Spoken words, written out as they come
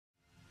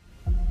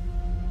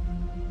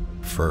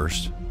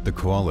First, the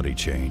quality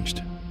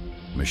changed.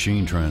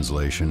 Machine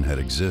translation had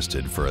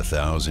existed for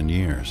 1,000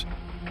 years,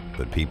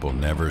 but people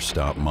never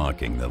stopped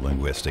mocking the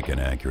linguistic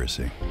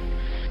inaccuracy.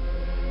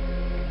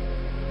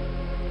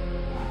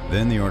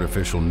 Then the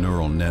artificial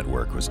neural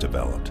network was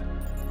developed.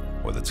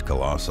 With its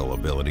colossal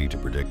ability to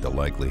predict the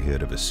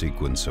likelihood of a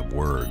sequence of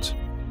words,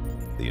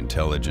 the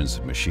intelligence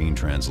of machine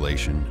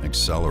translation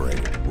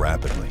accelerated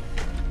rapidly.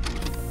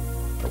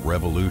 A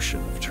revolution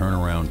of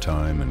turnaround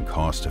time and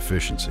cost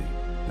efficiency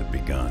had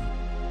begun.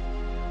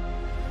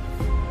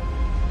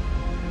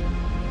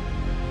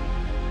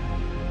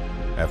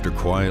 After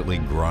quietly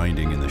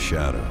grinding in the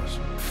shadows,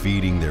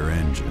 feeding their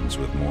engines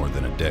with more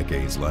than a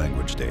decade's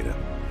language data,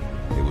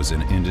 it was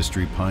an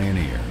industry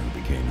pioneer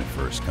who became the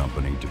first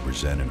company to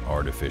present an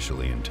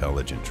artificially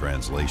intelligent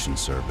translation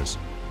service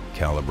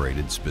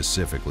calibrated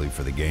specifically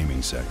for the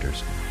gaming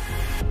sectors.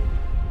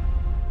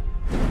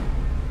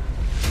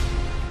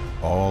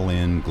 All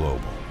In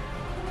Global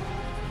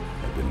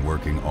had been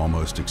working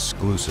almost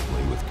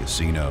exclusively with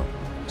casino,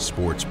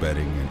 sports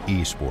betting, and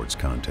esports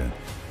content,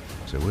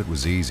 so it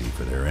was easy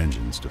for their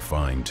engines to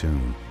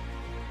fine-tune.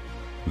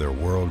 Their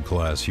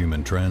world-class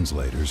human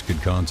translators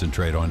could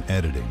concentrate on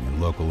editing and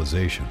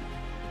localization.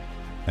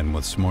 And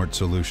with smart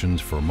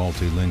solutions for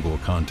multilingual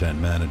content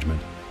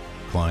management,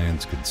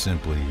 clients could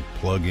simply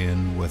plug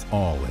in with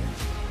All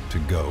In to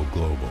go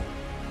global.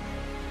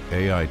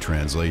 AI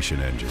translation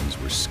engines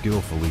were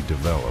skillfully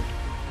developed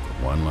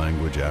for one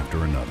language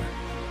after another,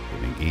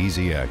 giving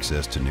easy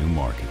access to new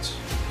markets,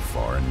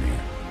 far and near.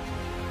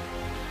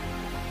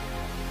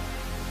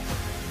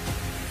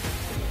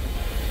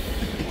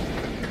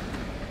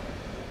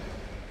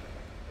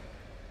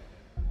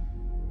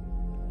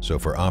 So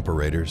for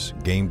operators,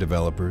 game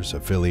developers,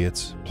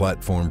 affiliates,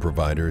 platform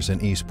providers, and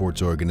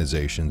esports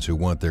organizations who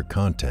want their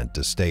content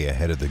to stay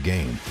ahead of the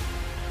game,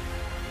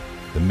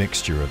 the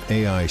mixture of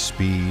AI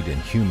speed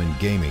and human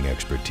gaming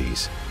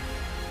expertise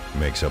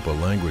makes up a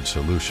language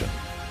solution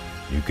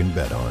you can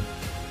bet on.